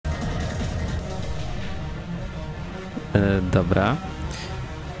Dobra.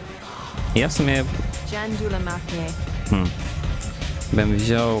 Ja w sumie bym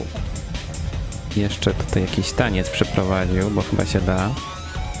wziął jeszcze tutaj jakiś taniec przeprowadził, bo chyba się da.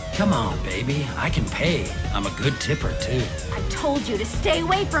 Come on, baby. I can pay. I'm a good tipper, too. I told you to stay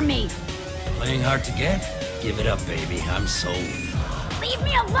away from me. Playing hard to get? Give it up, baby. I'm sold. Leave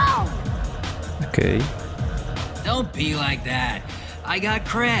me alone. Okej. Don't be like that. I got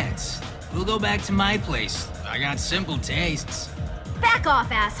creds. We'll go back to my place. I got simple tastes. Back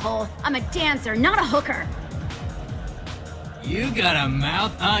off, asshole. I'm a dancer, not a hooker. You got a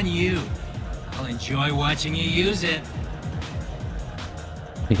mouth on you. I'll enjoy watching you use it.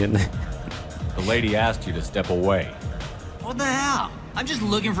 The lady asked you to step away. What the hell? I'm just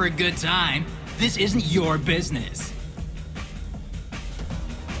looking for a good time. This isn't your business.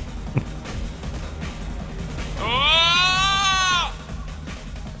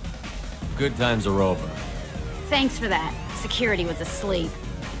 Good times are over. Thanks for that. Security was asleep.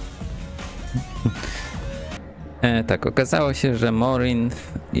 Tak, okazało się, że Maureen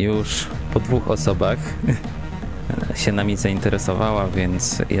już po 2 osobach się nami zainteresowała,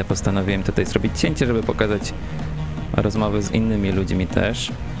 więc ja postanowiłem tutaj zrobić cięcie, żeby pokazać rozmowy z innymi ludźmi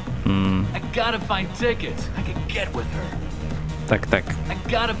też. I gotta find tickets. I can get with her. Tak, tak.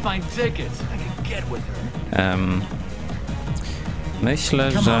 I gotta find tickets. I can get with her.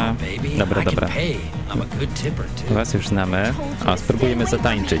 Myślę, że... Dobra. Was już znamy. O, spróbujemy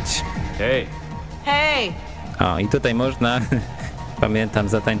zatańczyć. Hey. Hey! O, i tutaj można, pamiętam,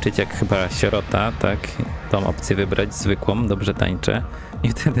 zatańczyć jak chyba sierota, tak? Tą opcję wybrać, zwykłą, dobrze tańczę. I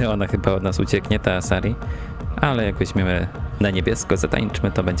wtedy ona chyba od nas ucieknie, ta Asari. Ale jak weźmiemy na niebiesko,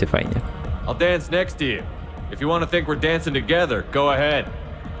 zatańczmy, to będzie fajnie. I'll dance next to you. If you want to think we're dancing together, go ahead.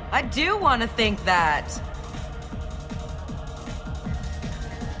 I do want to think that.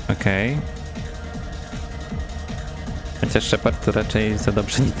 Okej. Chociaż Shepard to raczej za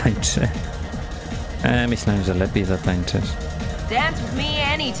dobrze nie tańczy. Myślałem, że lepiej zatańczysz. Dance with me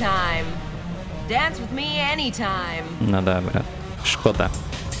anytime. Dance with me anytime. No dobra. Szkoda,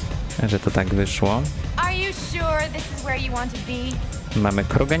 że to tak wyszło. Are you sure this is where you want to be? Mamy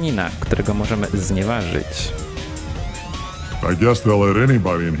kroganina, którego możemy znieważyć. I guess they'll let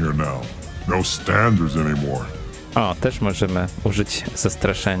anybody in here now. No standards anymore. O, też możemy użyć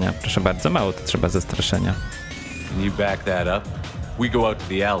zastraszenia. Proszę bardzo, mało to trzeba zastraszenia. Can you back that up? We go out to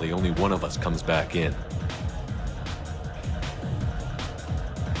the alley, only one of us comes back in.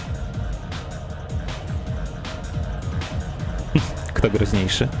 Kto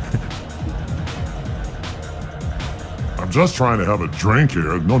groźniejszy? I'm just trying to have a drink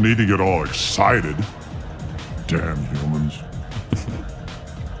here. No need to get all excited. Damn humans.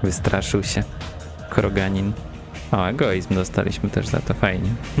 Wystraszył się. Kroganin. O, egoizm dostaliśmy też za to, fajnie.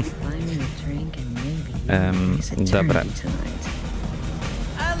 Dobra.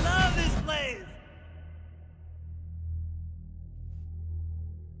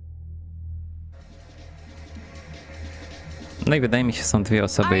 No i wydaje mi się, są 2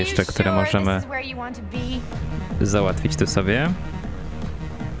 osoby jeszcze, które możemy załatwić tu sobie.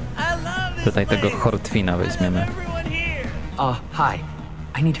 Tutaj tego Hortwina weźmiemy. Hi.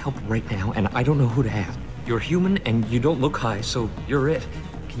 I need help right now, and I don't know who to ask. You're human, and you don't look high, so you're it.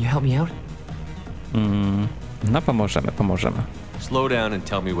 Can you help me out? No pomożemy. Slow down and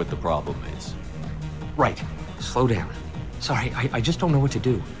tell me what the problem is. Right. Slow down. Sorry, I just don't know what to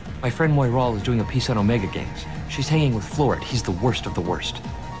do. My friend Moiral is doing a piece on Omega Gangs. She's hanging with Florid. He's the worst of the worst.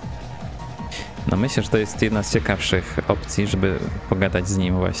 No myślę, że to jest jedna z ciekawszych opcji, żeby pogadać z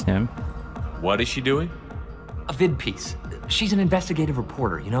nim właśnie. What is she doing? A vid piece. She's an investigative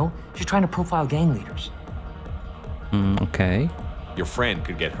reporter, you know? She's trying to profile gang leaders. Okay. Your friend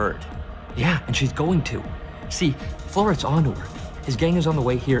could get hurt. Yeah, and she's going to. See, Florid's onto her. His gang is on the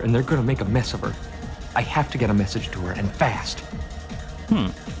way here, and they're gonna make a mess of her. I have to get a message to her, and fast.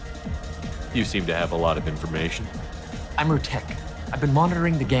 You seem to have a lot of information. I'm her tech. I've been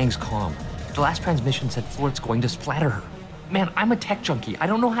monitoring the gang's comm. The last transmission said Florid's going to splatter her. Man, I'm a tech junkie. I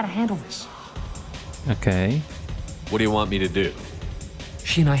don't know how to handle this. Okay. What do you want me to do?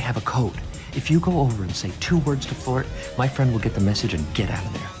 She and I have a code. If you go over and say 2 words to Florid, my friend will get the message and get out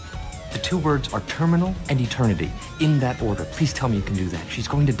of there. The 2 words are terminal and eternity. In that order. Please tell me you can do that. She's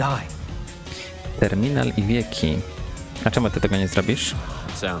going to die. Terminal i wieki. A czemu ty tego nie zrobisz?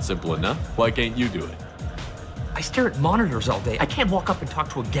 It sounds simple enough. Why can't you do it? I stare at monitors all day. I can't walk up and talk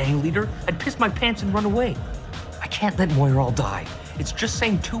to a gang leader. I'd piss my pants and run away. I can't let Moiral die. It's just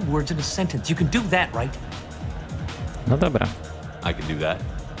saying 2 words in a sentence. You can do that, right? No dobra. I can do that.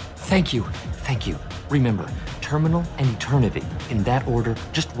 Thank you. Thank you. Remember, terminal and eternity. In that order,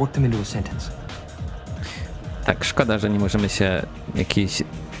 just work them into a sentence. Tak, szkoda, że nie możemy się jakiejś...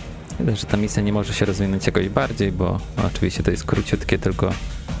 że ta misja nie może się rozwinąć jakoś bardziej, bo oczywiście to jest króciutkie tylko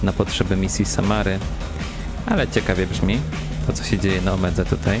na potrzeby misji Samary. Ale ciekawie brzmi to, co się dzieje na Omedze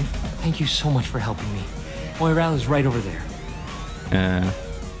tutaj. Thank you so much for helping me. Moira is right over there.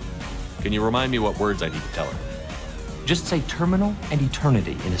 Can you remind me what words I need to tell her? Just say terminal and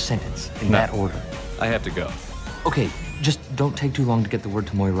eternity in a sentence, in No. that order. I have to go. Okay, just don't take too long to get the word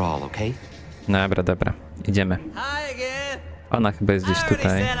to Moira, okay? Dobra, dobra. Idziemy. Hi again. Ona chyba jest I gdzieś already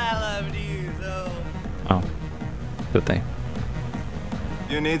tutaj. said I loved you, so... O, tutaj.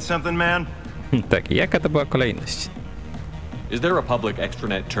 You need something, man? Tak, i jaka to była kolejność? Is there a public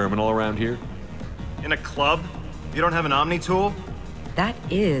extranet terminal around here? In a club? You don't have an Omni tool? That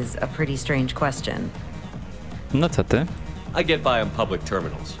is a pretty strange question. No co ty? I get by on public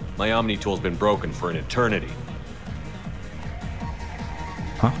terminals. My Omni tool's been broken for an eternity.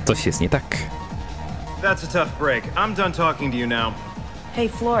 O, coś jest nie tak. That's a tough break. I'm done talking to you now. Hey,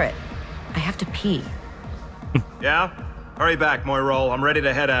 Floret, I have to pee. Yeah? Hurry back, Moirol. I'm ready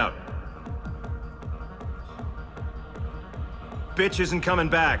to head out. Bitch isn't coming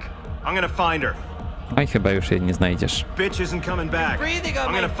back. I'm gonna find her. Oj, chyba już jej nie znajdziesz. Bitch isn't coming back. Breathing on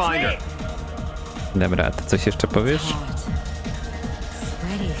I'm my gonna find her. Dobra, a ty coś jeszcze powiesz? Sweaty.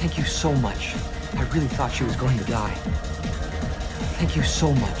 Thank you so much. I really thought she was going to die. Thank you so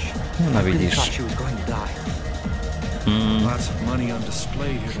much. No I really widzisz. thought she was going to die. Lots of money on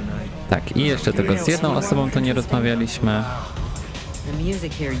display here tonight. Tak, i jeszcze tylko z jedną osobą to nie rozmawialiśmy. The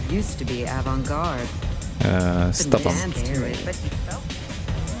music here used to be avant-garde. Z tobą. Dance to it, but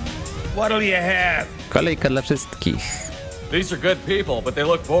What'll you have? Kolejka dla wszystkich. These are good people, but they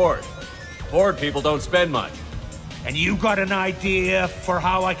look bored. Bored people don't spend much. And you got an idea for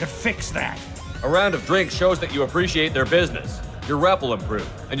how I could fix that? A round of drinks shows that you appreciate their business. Your rep will improve,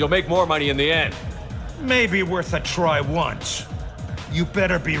 and you'll make more money in the end. Maybe worth a try once. You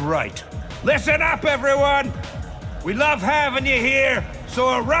better be right. Listen up, everyone! We love having you here, so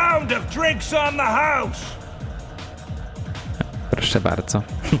a round of drinks on the house! Proszę bardzo.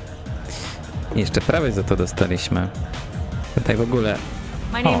 Jeszcze prawie za to dostaliśmy. Tutaj w ogóle...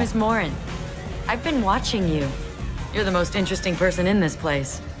 My name O. is Morin. I've been watching you. You're the most interesting person in this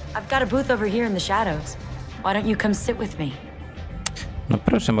place. I've got a booth over here in the shadows. Why don't you come sit with me? No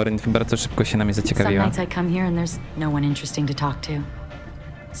proszę, Morin bardzo szybko się nami Some zaciekawiła. nights I come here and there's no one interesting to talk to.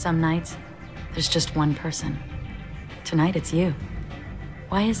 Some nights, there's just one person. Tonight it's you.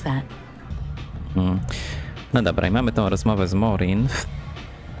 Why is that? No dobra, i mamy tą rozmowę z Morin.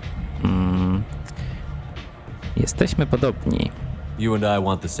 Jesteśmy podobni. You and I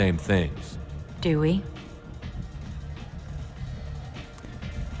want the same things. Do we?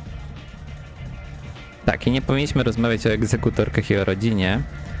 Tak, i nie powinniśmy rozmawiać o egzekutorkach i o rodzinie,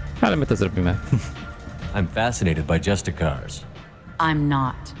 ale my to zrobimy. I'm fascinated by Justicars. I'm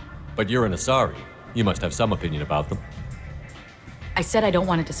not. But you're an Asari. You must have some opinion about them. I said I don't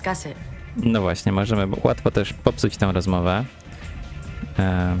want to discuss it. No właśnie, możemy łatwo też popsuć tę rozmowę.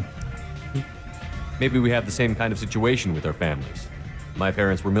 Maybe we have the same kind of situation with our families. My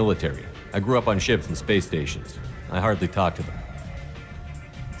parents were military. I grew up on ships and space stations. I hardly talk to them.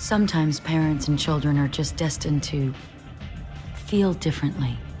 Sometimes parents and children are just destined to feel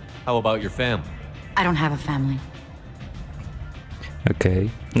differently. How about your family? I don't have a family. Okej.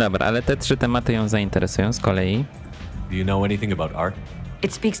 Dobra, ale te trzy tematy ją zainteresują z kolei. Do you know anything about art?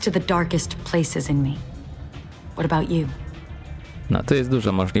 It speaks to the darkest places in me. What about you? No, tu jest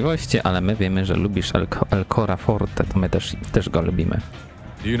dużo możliwości, ale my wiemy, że lubisz Alcora Forte, to my też go lubimy.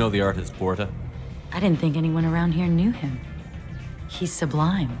 Do you know the artist Porta? I didn't think anyone around here knew him. He's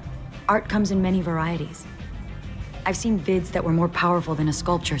sublime. Art comes in many varieties. I've seen vids that were more powerful than a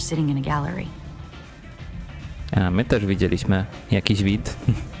sculpture sitting in a gallery. A my też widzieliśmy jakiś wid.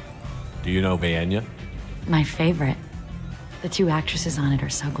 Do you know Vienya? My favorite. The two actresses on it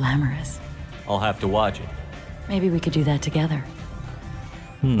are so glamorous. I'll have to watch it. Maybe we could do that together.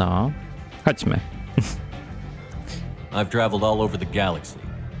 No, chodźmy. I've traveled all over the galaxy.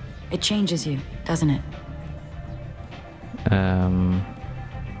 It changes you, doesn't it?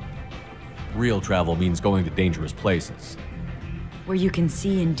 Real travel means going to dangerous places. Where you can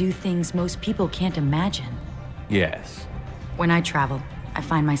see and do things most people can't imagine. Yes. When I travel, I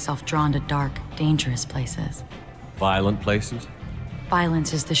find myself drawn to dark, dangerous places. Violent places?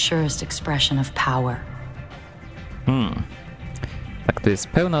 Violence is the surest expression of power. Tak, to jest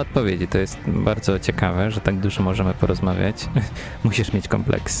pełna odpowiedzi. To jest bardzo ciekawe, że tak dużo możemy porozmawiać. Musisz mieć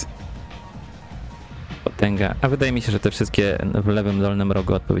kompleks. Potęga. A wydaje mi się, że te wszystkie w lewym dolnym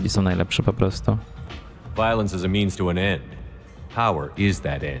rogu odpowiedzi są najlepsze po prostu. Violence is a means to an end. Power is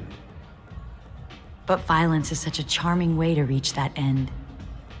that end. But violence is such a charming way to reach that end.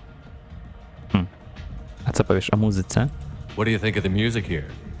 A co powiesz o muzyce? What do you think of the music here?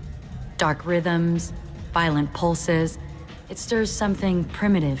 Dark rhythms, violent pulses. It stirs something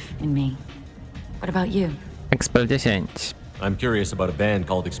primitive in me. What about you? Expel 10. I'm curious about a band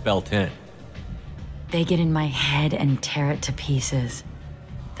called Expel 10. They get in my head and tear it to pieces.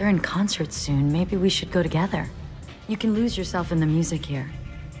 They're in concert soon. Maybe we should go together. You can lose yourself in the music here.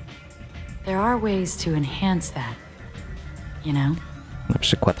 There are ways to enhance that. You know? Na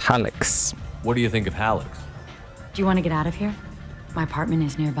przykład Halex. What do you think of Hallex? Do you want to get out of here? My apartment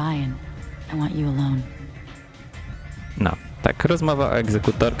is nearby and I want you alone. No, tak, rozmowa o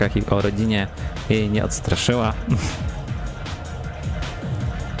egzekutorkach i o rodzinie jej nie odstraszyła.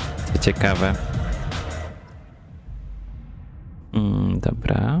 Co ciekawe.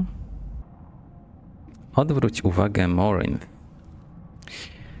 Dobra. Odwróć uwagę Morinth.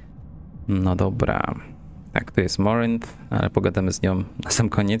 No dobra. Tak, tu jest Morinth, ale pogadamy z nią na sam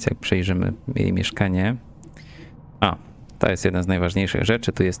koniec, jak przejrzymy jej mieszkanie. A, to jest jedna z najważniejszych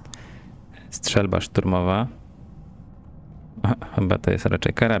rzeczy. Tu jest strzelba szturmowa. Chyba to jest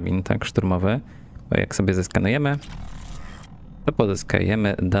raczej karabin, tak, szturmowy. Bo jak sobie zeskanujemy, to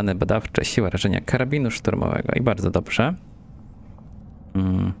pozyskujemy dane badawcze, siła rażenia karabinu szturmowego. I bardzo dobrze.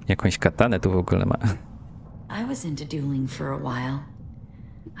 Jakąś katanę tu w ogóle ma. I was into dueling for a while.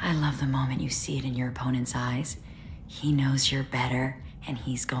 I love the moment you see it in your opponent's eyes. He knows you're better and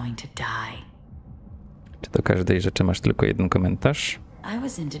he's going to die. Czy do każdej rzeczy masz tylko jeden komentarz? I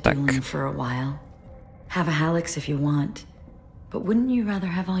was into dueling for a while. Have a Hallex if you want. But wouldn't you rather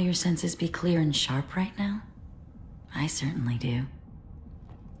have all your senses be clear and sharp right now? I certainly do.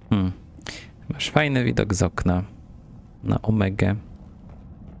 Masz fajny widok z okna na Omegę.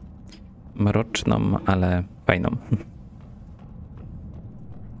 Mroczną, ale fajną.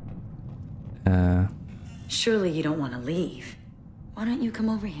 Surely you don't want to leave. Why don't you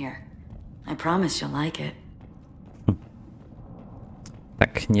come over here? I promise you'll like it.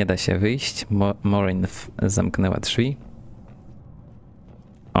 Tak, nie da się wyjść. Morinth zamknęła drzwi.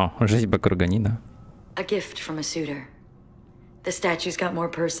 O, rzeźba Gorgonina. A gift from a suitor. The statue's got more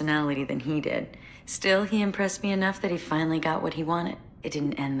personality than he did. Still, he impressed me enough that he finally got what he wanted. It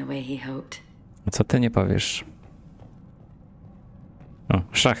didn't end the way he hoped. Co ty nie powiesz? O,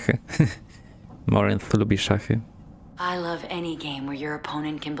 szachy. Morinth lubi szachy. I love any game where your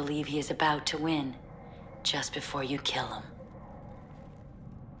opponent can believe he is about to win, just before you kill him.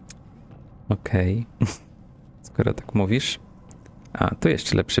 Okej. Skoro tak mówisz. A, tu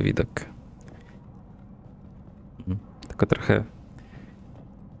jeszcze lepszy widok. Tylko trochę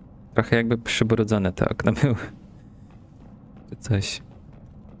jakby przybrudzone te okna były. Czy coś.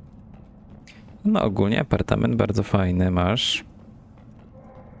 No ogólnie apartament bardzo fajny masz.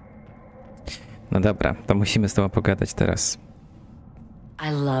 No dobra, to musimy z tobą pogadać teraz.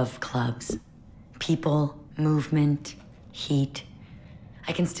 I love clubs. People, movement, heat.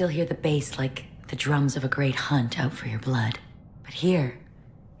 I can still hear the bass like the drums of a great hunt out for your blood. But here,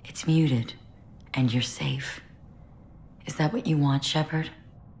 it's muted, and you're safe. Is that what you want, Shepard?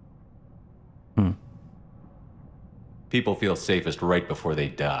 People feel safest right before they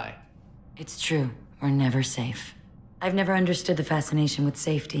die. It's true. We're never safe. I've never understood the fascination with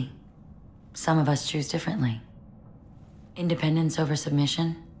safety. Some of us choose differently. Independence over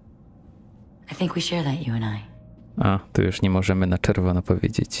submission? I think we share that, you and I. A, tu już nie możemy na czerwono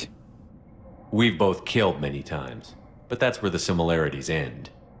powiedzieć. We've both killed many times, but that's where the similarities end.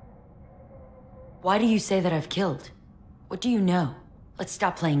 Why do you say that I've killed? What do you know? Let's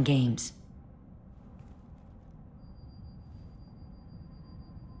stop playing games.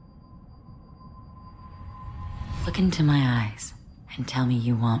 Look into my eyes and tell me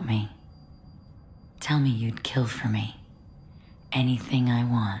you want me. Tell me you'd kill for me. Anything I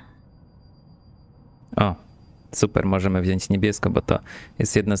want. O, super, możemy wziąć niebiesko, bo to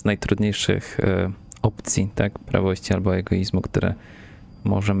jest jedna z najtrudniejszych opcji, tak? Prawości albo egoizmu, które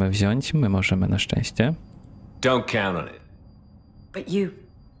możemy wziąć. My możemy na szczęście. Don't count on it. But you...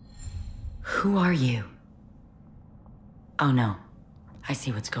 Who are you? Oh no. I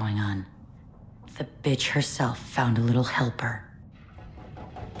see what's going on. The bitch herself found a little helper.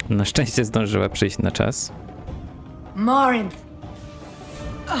 Na szczęście zdążyła przyjść na czas. Morinth.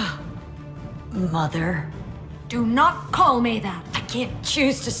 Mother. Do not call me that. I can't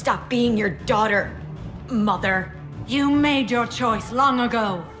choose to stop being your daughter, Mother. You made your choice long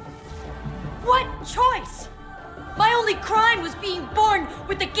ago. What choice? My only crime was being born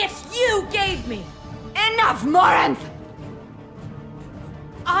with the gifts you gave me. Enough, Morinth!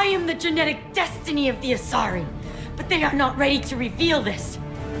 I am the genetic destiny of the Asari, but they are not ready to reveal this.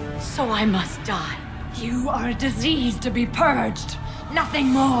 So I must die. You are a disease to be purged. Nothing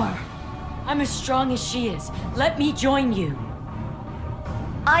more. I'm as strong as she is. Let me join you.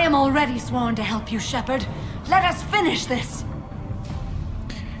 I am already sworn to help you, Shepard. Let us finish this.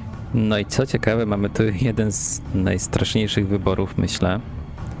 No i co ciekawe, mamy tu jeden z najstraszniejszych wyborów, myślę.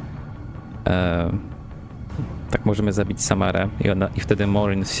 Tak możemy zabić Samarę i wtedy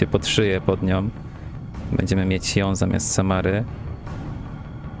Morin się podszyje pod nią. Będziemy mieć ją zamiast Samary.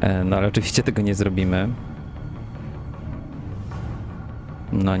 No ale oczywiście tego nie zrobimy.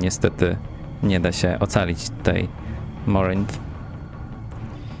 No niestety nie da się ocalić tej Morin.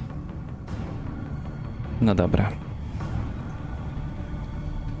 No dobra.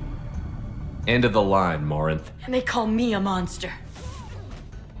 End of the line, Morinth. And they call me a monster.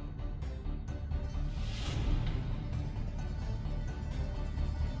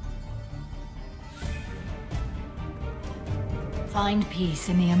 Find peace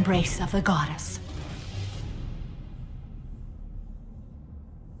in the embrace of the goddess.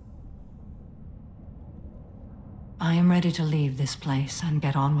 I am ready to leave this place and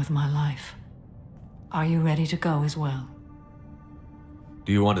get on with my life. Are you ready to go as well?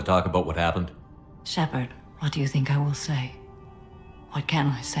 Do you want to talk about what happened? Shepard, what do you think I will say? What can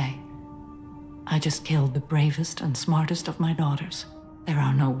I say? I just killed the bravest and smartest of my daughters. There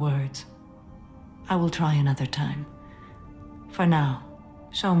are no words. I will try another time. For now,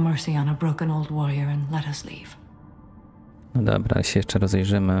 show mercy on a broken old warrior and let us leave. No dobra, się jeszcze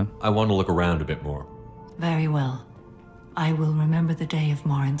rozejrzymy. I want to look around a bit more. Very well. I will remember the day of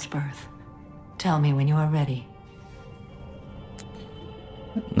Morin's birth. Tell me when you are ready.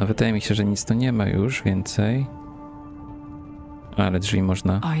 No wydaje mi się, że nic tu nie ma już więcej. Ale drzwi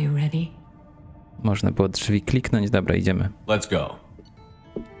można... Are you ready? Można było drzwi kliknąć. Dobra, idziemy. Let's go.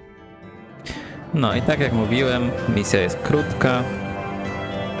 No i tak jak mówiłem, misja jest krótka.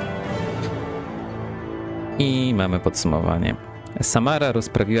 I mamy podsumowanie. Samara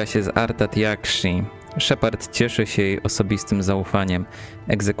rozprawiła się z Ardat Yakshi. Shepard cieszy się jej osobistym zaufaniem.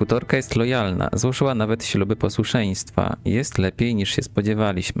 Egzekutorka jest lojalna, złożyła nawet śluby posłuszeństwa. Jest lepiej niż się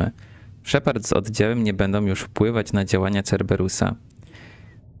spodziewaliśmy. Shepard z oddziałem nie będą już wpływać na działania Cerberusa.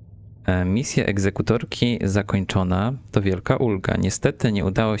 Misja egzekutorki zakończona to wielka ulga. Niestety nie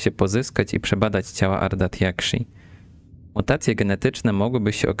udało się pozyskać i przebadać ciała Ardat Yakshi. Mutacje genetyczne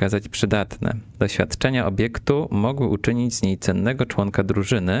mogłyby się okazać przydatne. Doświadczenia obiektu mogły uczynić z niej cennego członka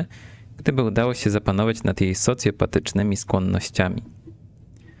drużyny, gdyby udało się zapanować nad jej socjopatycznymi skłonnościami.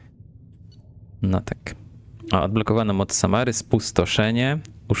 No tak. Odblokowano moc Samary spustoszenie,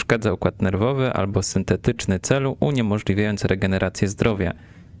 uszkadza układ nerwowy albo syntetyczny celu, uniemożliwiając regenerację zdrowia.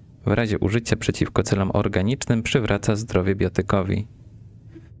 W razie użycia przeciwko celom organicznym przywraca zdrowie biotykowi.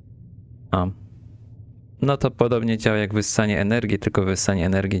 No to podobnie działa jak wyssanie energii, tylko wyssanie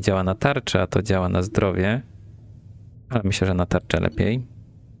energii działa na tarczę, a to działa na zdrowie. Ale myślę, że na tarczę lepiej.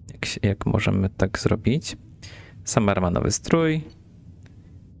 Jak możemy tak zrobić? Samara ma nowy strój.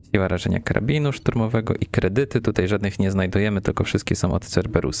 Siła rażenia karabinu szturmowego i kredyty. Tutaj żadnych nie znajdujemy, tylko wszystkie są od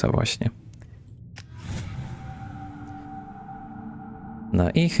Cerberusa właśnie. No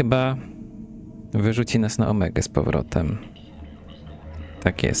i chyba wyrzuci nas na Omegę z powrotem.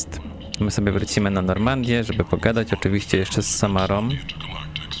 Tak jest. My sobie wrócimy na Normandię, żeby pogadać oczywiście jeszcze z Samarą.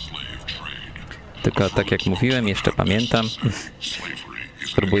 Tylko tak jak mówiłem, jeszcze pamiętam.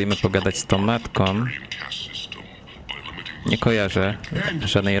 Spróbujemy pogadać z tą matką. Nie kojarzę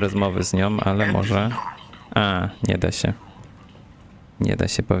żadnej rozmowy z nią, ale może... nie da się. Nie da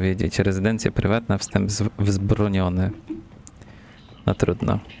się powiedzieć. Rezydencja prywatna, wstęp wzbroniony. No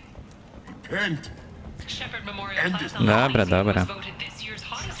trudno. Dobra, dobra.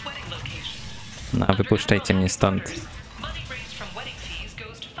 No, wypuszczajcie mnie stąd.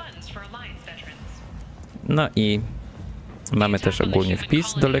 No i mamy też ogólnie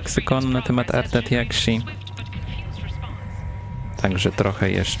wpis do leksykonu na temat Ardat Yakshi. Także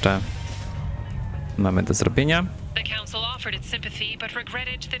trochę jeszcze mamy do zrobienia.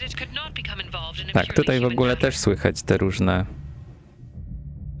 Tak, tutaj w ogóle też słychać te różne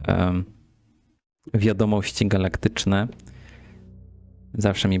wiadomości galaktyczne.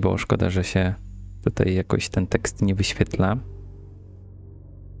 Zawsze mi było szkoda, że się tutaj jakoś ten tekst nie wyświetla.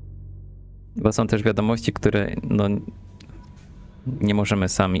 Bo są też wiadomości, które no, nie możemy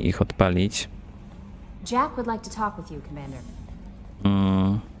sami ich odpalić. Jack would like to talk with you, Commander.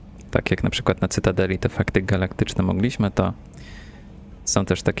 Tak jak na przykład na Cytadeli te fakty galaktyczne mogliśmy, to są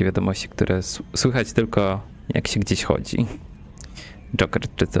też takie wiadomości, które słychać tylko jak się gdzieś chodzi. Joker,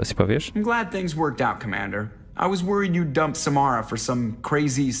 czy coś powiesz? I'm glad things worked out, Commander. I was worried you'd dump Samara for some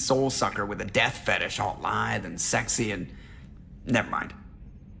crazy soul sucker with a death fetish all lithe and sexy and... Never mind.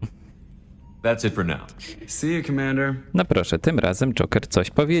 That's it for now. See you, Commander. No proszę, tym razem Joker coś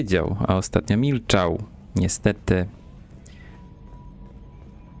powiedział, a ostatnio milczał. Niestety.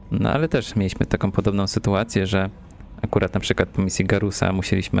 No ale też mieliśmy taką podobną sytuację, że akurat na przykład po misji Garusa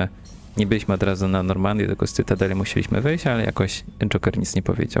nie byliśmy od razu na Normandię, tylko z Cytadeli musieliśmy wyjść, ale jakoś Joker nic nie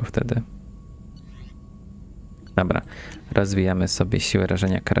powiedział wtedy. Dobra, rozwijamy sobie siłę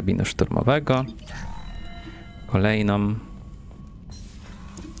rażenia karabinu szturmowego. Kolejną.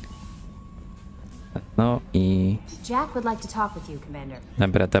 No i... Jack would like to talk with you,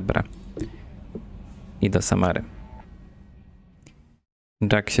 Commander. Dobra. I do Samary.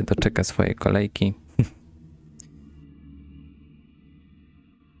 Jack się doczeka swojej kolejki.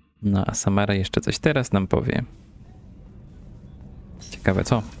 No a Samara jeszcze coś teraz nam powie. Ciekawe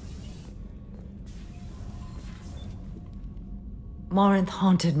co? Morinth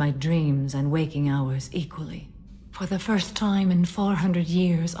haunted my dreams and waking hours equally. For the first time in 400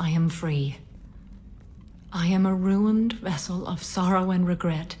 years, I am free. I am a ruined vessel of sorrow and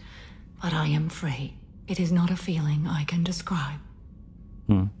regret, but I am free. It is not a feeling I can describe.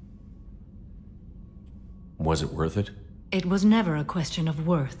 Was it worth it? It was never a question of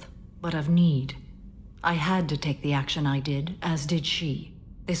worth, but of need. I had to take the action I did, as did she.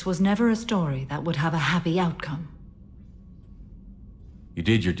 This was never a story that would have a happy outcome. You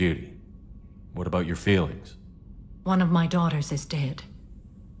did your duty. What about your feelings? One of my daughters is dead.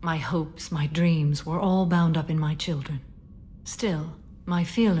 My hopes, my dreams were all bound up in my children. Still, my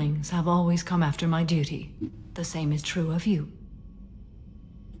feelings have always come after my duty. The same is true of you.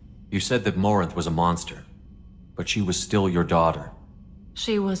 You said that Morinth was a monster, but she was still your daughter.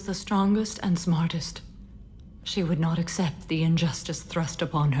 She was the strongest and smartest. She would not accept the injustice thrust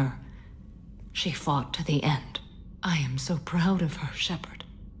upon her. She fought to the end. I am so proud of her, Shepard.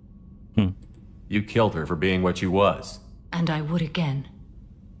 You killed her for being what she was. And I would again.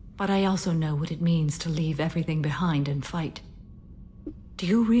 But I also know what it means to leave everything behind and fight. Do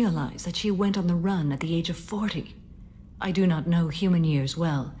you realize that she went on the run at the age of 40? I do not know human years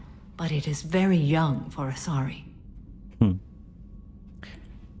well, but it is very young for Asari.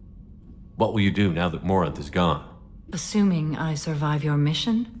 What will you do now that Morinth is gone? Assuming I survive your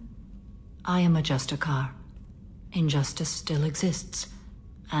mission, I am a Justicar. Injustice still exists,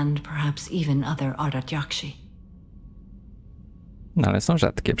 and perhaps even other Ardat Yakshi. No ale są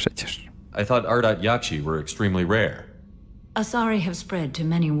rzadkie przecież. I thought Ardat Yakshi were extremely rare. Asari have spread to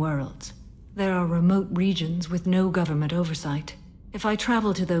many worlds. There are remote regions with no government oversight. If I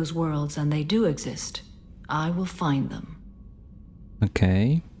travel to those worlds and they do exist, I will find them.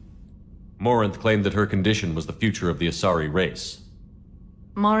 Okay. Morinth claimed that her condition was the future of the Asari race.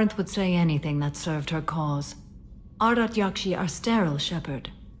 Morinth would say anything that served her cause. Ardat Yakshi are sterile,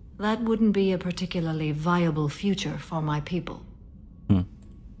 Shepard. That wouldn't be a particularly viable future for my people.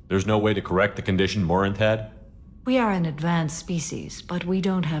 There's no way to correct the condition Morinth had? We are an advanced species, but we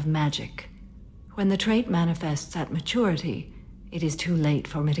don't have magic. When the trait manifests at maturity, it is too late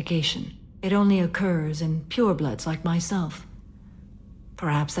for mitigation. It only occurs in purebloods like myself.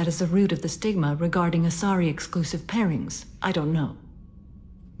 Perhaps that is the root of the stigma regarding Asari-exclusive pairings. I don't know.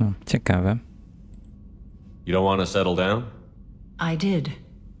 Ciekawe. You don't want to settle down? I did.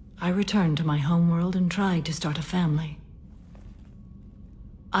 I returned to my homeworld and tried to start a family.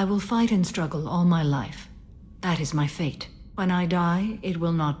 I will fight and struggle all my life. That is my fate. When I die, it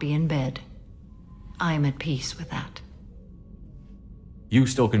will not be in bed. I am at peace with that. You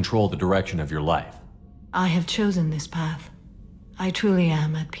still control the direction of your life. I have chosen this path. I truly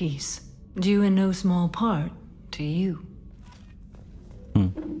am at peace. Due in no small part to you.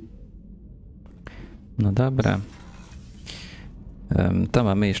 No dobra. To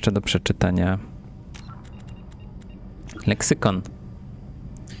mamy jeszcze do przeczytania leksykon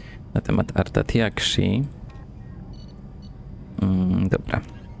na temat Ardat Yakshi. Dobra.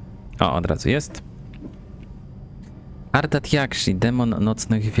 O, od razu jest. Ardat Yakshi, demon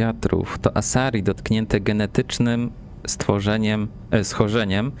nocnych wiatrów, to Asari dotknięte genetycznym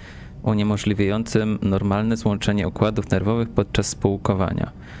schorzeniem uniemożliwiającym normalne złączenie układów nerwowych podczas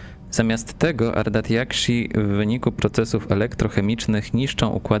spółkowania. Zamiast tego Ardat Yakshi w wyniku procesów elektrochemicznych niszczą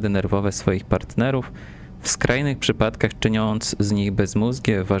układy nerwowe swoich partnerów, w skrajnych przypadkach czyniąc z nich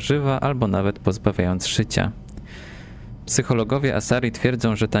bezmózgie warzywa albo nawet pozbawiając życia. Psychologowie Asari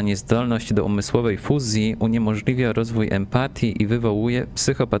twierdzą, że ta niezdolność do umysłowej fuzji uniemożliwia rozwój empatii i wywołuje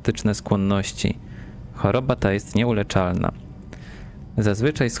psychopatyczne skłonności. Choroba ta jest nieuleczalna.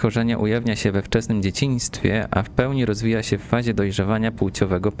 Zazwyczaj schorzenie ujawnia się we wczesnym dzieciństwie, a w pełni rozwija się w fazie dojrzewania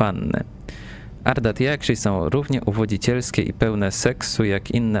płciowej panny. Ardat Yakshi są równie uwodzicielskie i pełne seksu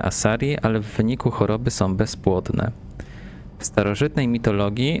jak inne Asari, ale w wyniku choroby są bezpłodne. W starożytnej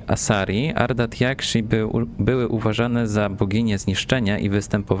mitologii Asari, Ardat Yakshi były uważane za boginie zniszczenia i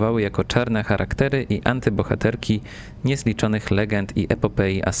występowały jako czarne charaktery i antybohaterki niezliczonych legend i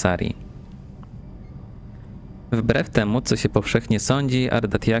epopei Asari. Wbrew temu, co się powszechnie sądzi,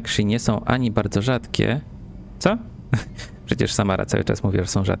 Ardat Yakshi nie są ani bardzo rzadkie. Co? Przecież Samara cały czas mówi, że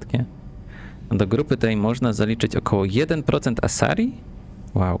są rzadkie. Do grupy tej można zaliczyć około 1% Asari?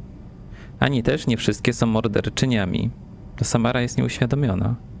 Wow. Ani też nie wszystkie są morderczyniami. To Samara jest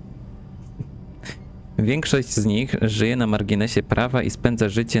nieuświadomiona. Większość z nich żyje na marginesie prawa i spędza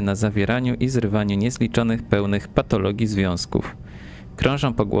życie na zawieraniu i zrywaniu niezliczonych pełnych patologii związków.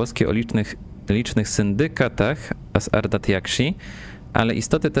 Krążą pogłoski o licznych syndykatach z Ardat Yakshi, ale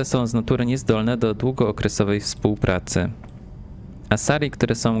istoty te są z natury niezdolne do długookresowej współpracy. Asari,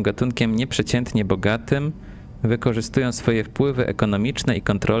 które są gatunkiem nieprzeciętnie bogatym, wykorzystują swoje wpływy ekonomiczne i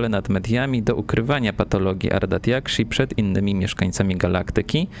kontrolę nad mediami do ukrywania patologii Ardat Yakshi przed innymi mieszkańcami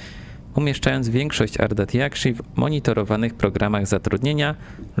galaktyki, umieszczając większość Ardat Yakshi w monitorowanych programach zatrudnienia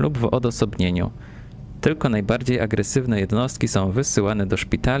lub w odosobnieniu. Tylko najbardziej agresywne jednostki są wysyłane do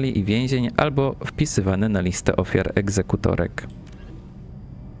szpitali i więzień albo wpisywane na listę ofiar egzekutorek.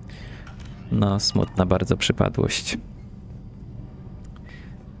 No, smutna bardzo przypadłość.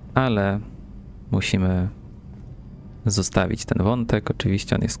 Ale musimy zostawić ten wątek,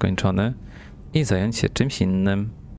 oczywiście on jest skończony, i zająć się czymś innym.